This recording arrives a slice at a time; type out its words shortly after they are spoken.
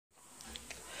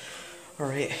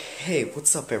Alright, hey,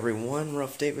 what's up everyone?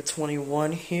 Rough David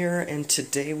 21 here, and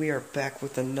today we are back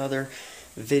with another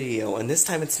video. And this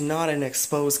time it's not an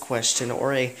expose question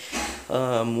or a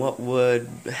what would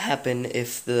happen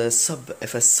if a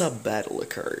sub battle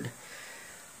occurred.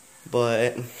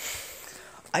 But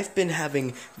I've been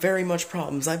having very much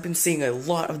problems. I've been seeing a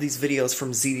lot of these videos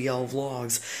from ZDL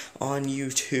vlogs on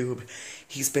YouTube.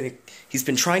 He's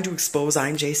been trying to expose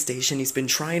imjaystation. He's been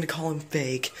trying to call him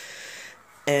fake.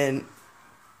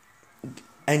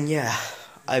 And yeah,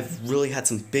 I've really had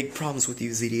some big problems with you,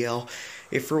 ZDL.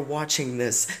 If you're watching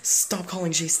this, stop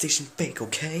calling Jaystation fake,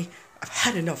 okay? I've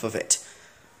had enough of it.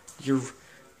 You're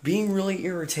being really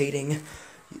irritating.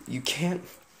 You can't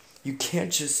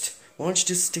just, why don't you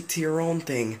just stick to your own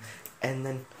thing, and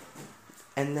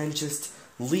then just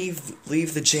leave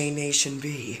the J Nation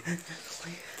be.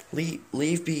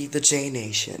 Leave be the J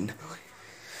Nation.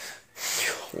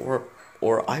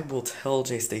 Or I will tell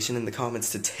Jaystation in the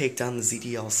comments to take down the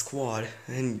ZDL squad,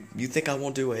 and you think I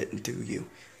won't do it, do you?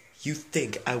 You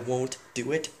think I won't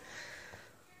do it?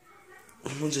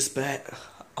 We'll just bet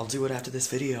I'll do it after this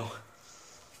video.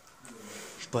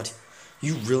 But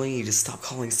you really need to stop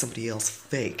calling somebody else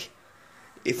fake.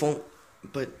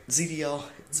 But ZDL,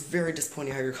 it's very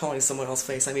disappointing how you're calling someone else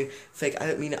fake.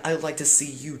 I'd like to see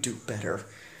you do better,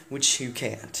 which you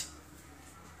can't.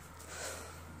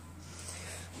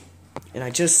 And I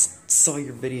just saw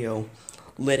your video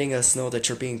letting us know that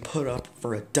you're being put up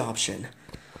for adoption.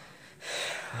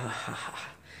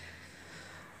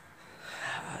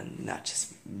 And that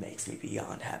just makes me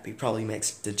beyond happy. Probably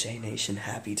makes the J Nation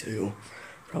happy too.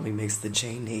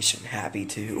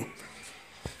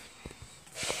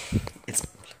 It's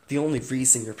the only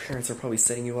reason your parents are probably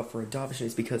setting you up for adoption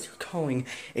is because you're calling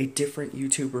a different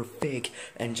YouTuber fake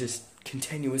and just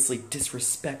continuously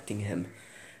disrespecting him.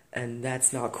 And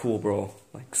that's not cool, bro.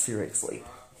 Like, seriously.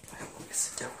 Let me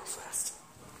sit down real fast.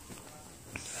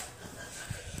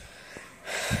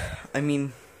 I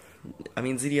mean,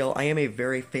 ZDL, I am a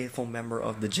very faithful member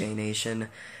of the J Nation,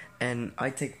 and I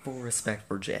take full respect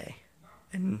for Jay.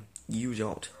 And you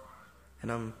don't.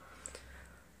 And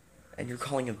you're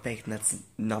calling him fake, and that's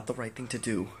not the right thing to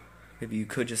do. Maybe you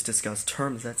could just discuss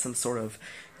terms at some sort of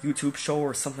YouTube show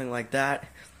or something like that.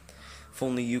 If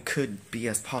only you could be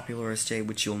as popular as Jay,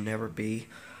 which you'll never be.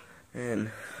 And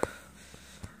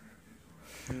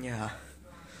yeah.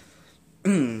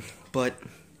 but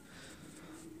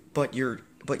you're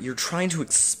trying to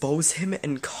expose him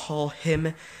and call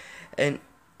him and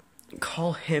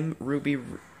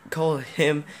other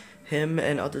 3AM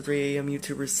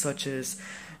YouTubers such as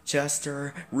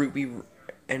Jester, Ruby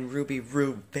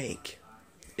Rube fake.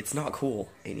 It's not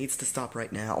cool. It needs to stop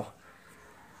right now.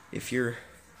 If you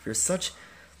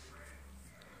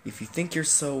think you're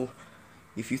so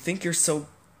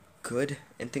good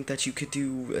and think that you could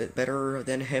do better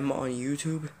than him on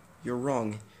YouTube, you're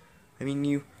wrong.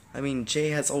 Jay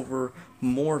has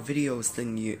more videos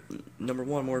than you. Number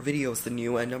one, more videos than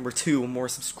you, and number two, more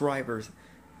subscribers.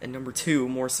 And number two,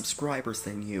 more subscribers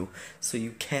than you. So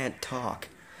you can't talk.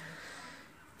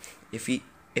 If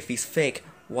he's fake,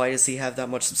 why does he have that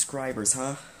much subscribers,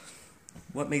 huh?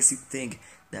 What makes you think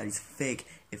that he's fake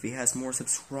if he has more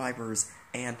subscribers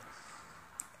and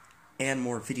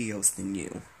more videos than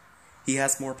you? He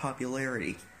has more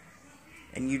popularity.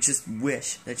 And you just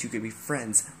wish that you could be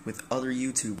friends with other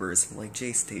YouTubers like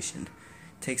Jaystation.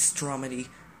 Take Stromedy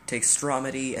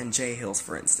and J Hills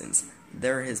for instance.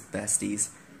 They're his besties.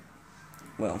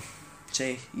 Well,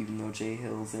 even though J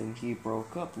Hills and he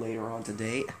broke up later on to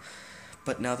date,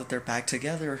 but now that they're back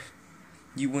together,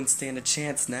 you wouldn't stand a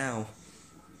chance now.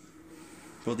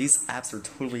 Bro, these apps are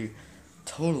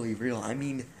totally real.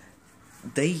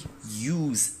 They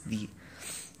use the...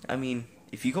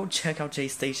 if you go check out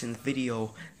Jaystation's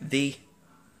video,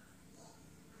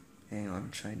 hang on,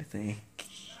 I'm trying to think.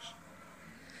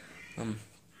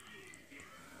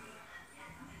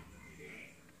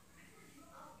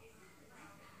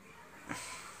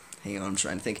 Hang on, I'm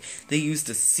trying to think. They used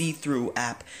a see-through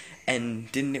app,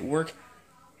 and didn't it work?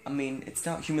 It's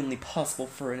not humanly possible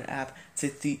for an app to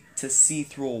see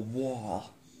through a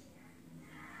wall.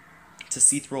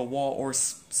 Or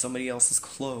somebody else's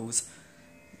clothes.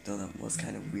 Though that was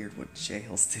kind of weird what J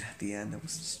Hills did at the end. That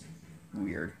was just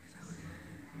weird.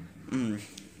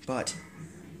 But,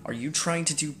 are you trying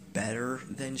to do better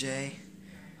than Jay?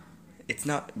 It's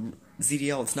not...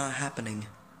 ZDL, it's not happening.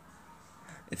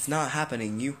 It's not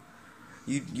happening. You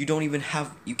don't even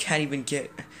have... You can't even get...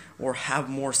 or have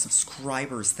more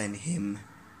subscribers than him.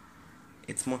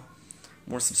 It's more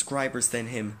subscribers than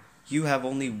him. You have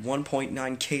only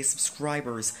 1.9k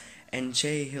subscribers, and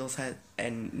Jay Hills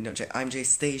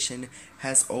imjaystation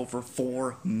has over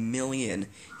 4 million.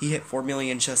 He hit 4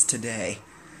 million just today.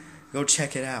 Go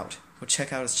check it out. Go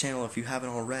check out his channel if you haven't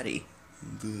already.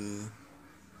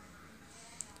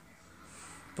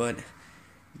 But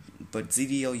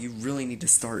ZDL, you really need to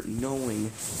start knowing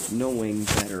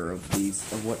better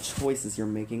of what choices you're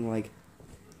making, like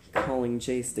calling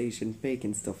JStation fake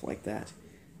and stuff like that.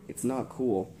 It's not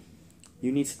cool.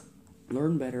 You need to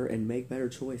learn better and make better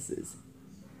choices.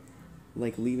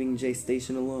 Like leaving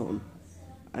JStation alone.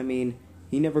 I mean,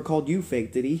 he never called you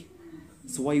fake, did he?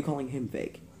 So why are you calling him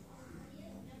fake?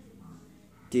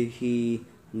 Did he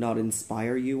not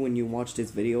inspire you when you watched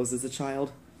his videos as a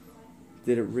child?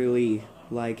 Did it really,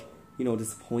 like,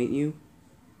 disappoint you?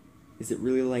 Is it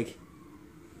really like,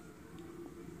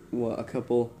 what, a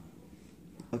couple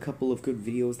of good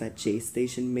videos that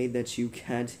JStation made that you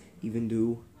can't even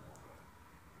do?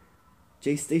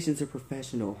 JStation's a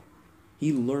professional.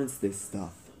 He learns this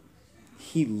stuff.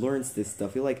 He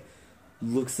like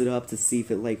looks it up to see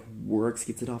if it like works,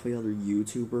 gets it off of other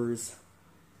YouTubers.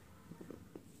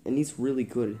 And he's really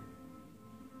good.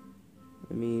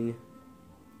 I mean,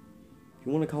 if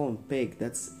you want to call him fake,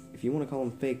 that's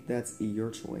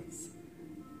your choice.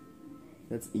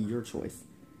 That's your choice.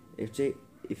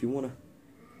 If you wanna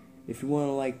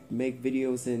like make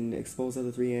videos and expose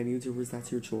other 3AM YouTubers,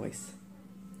 that's your choice.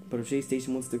 But if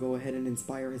JStation wants to go ahead and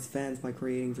inspire his fans by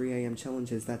creating 3AM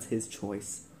challenges, that's his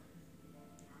choice.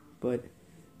 But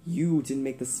you didn't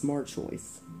make the smart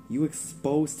choice. You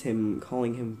exposed him,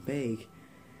 calling him fake,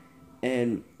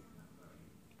 and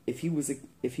if he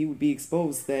would be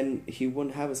exposed, then he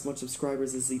wouldn't have as much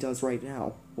subscribers as he does right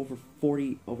now. Over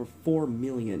 4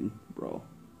 million, bro.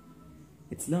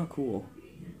 It's not cool.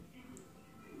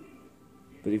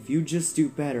 But if you just do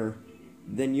better,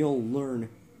 then you'll learn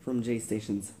from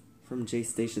JStation's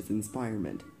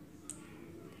inspirement.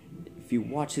 If you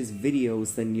watch his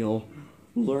videos, then you'll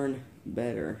learn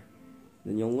better.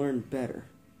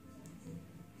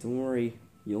 Don't worry,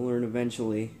 you'll learn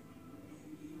eventually.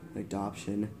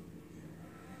 Adoption.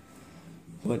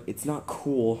 But it's not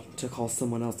cool to call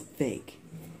someone else fake.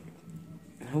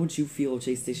 How would you feel if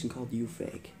JStation called you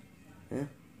fake? Huh?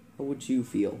 How would you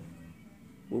feel?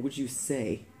 What would you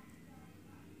say?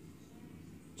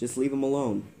 Just leave him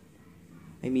alone.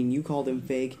 I mean, you called him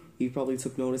fake, he probably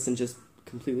took notice and just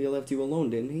completely left you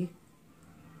alone, didn't he?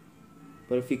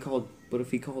 But if he called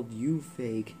you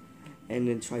fake and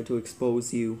then tried to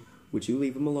expose you, would you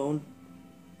leave him alone?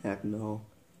 Heck no.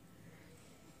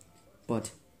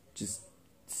 But just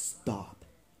stop.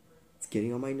 It's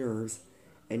getting on my nerves,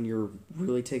 and you're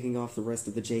really taking off the rest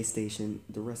of the J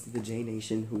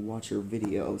Nation who watch your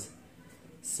videos.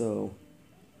 So,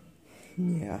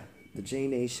 yeah, the J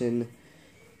Nation's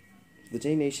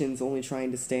only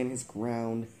trying to stand his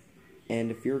ground,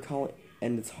 and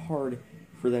it's hard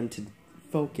for them to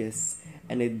focus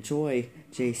and enjoy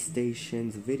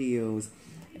JStation's videos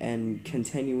and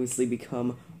continuously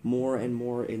become more and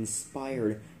more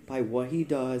inspired by what he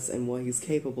does and what he's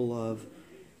capable of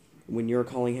when you're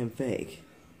calling him fake.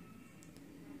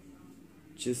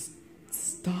 Just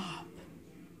stop.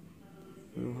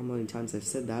 I don't know how many times I've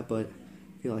said that, but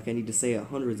I feel like I need to say it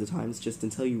hundreds of times just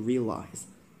until you realize.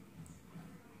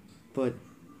 But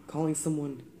calling some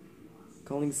YouTuber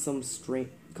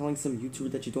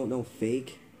that you don't know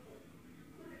fake?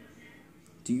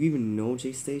 Do you even know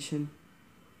JStation?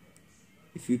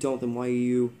 If you don't, then why are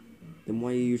you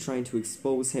trying to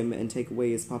expose him and take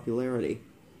away his popularity?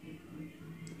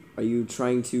 Are you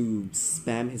trying to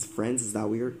spam his friends? His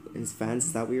fans?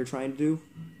 Is that what you're trying to do?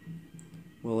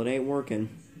 Well, it ain't working.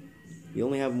 You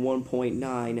only have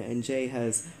 1.9, and Jay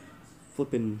has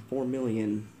flipping 4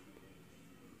 million.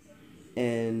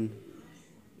 And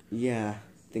yeah, I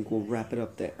think we'll wrap it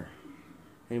up there.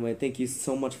 Anyway, thank you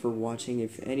so much for watching.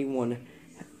 If anyone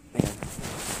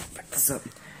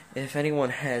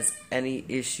has any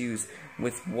issues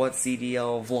with what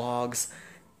ZDL Vlogs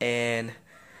and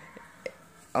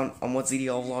on what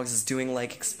ZDL Vlogs is doing,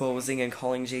 like exposing and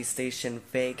calling JStation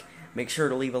fake, make sure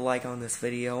to leave a like on this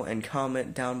video and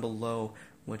comment down below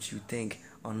what you think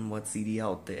on what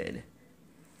ZDL did.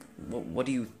 What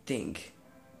do you think?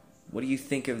 What do you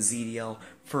think of ZDL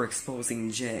for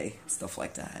exposing Jay? Stuff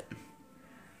like that.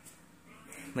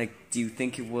 Like, do you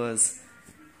think he's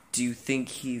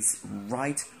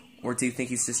right, or do you think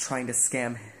he's just trying to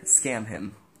scam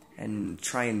him and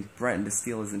try and threaten to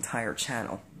steal his entire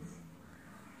channel?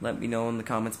 Let me know in the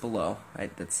comments below.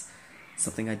 That's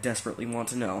something I desperately want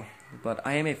to know. But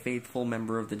I am a faithful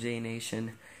member of the J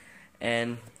Nation,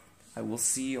 and I will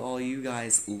see all you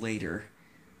guys later.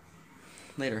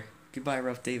 Goodbye,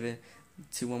 Rough David.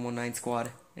 2119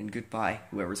 Squad, and goodbye,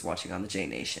 whoever's watching on the J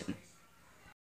Nation.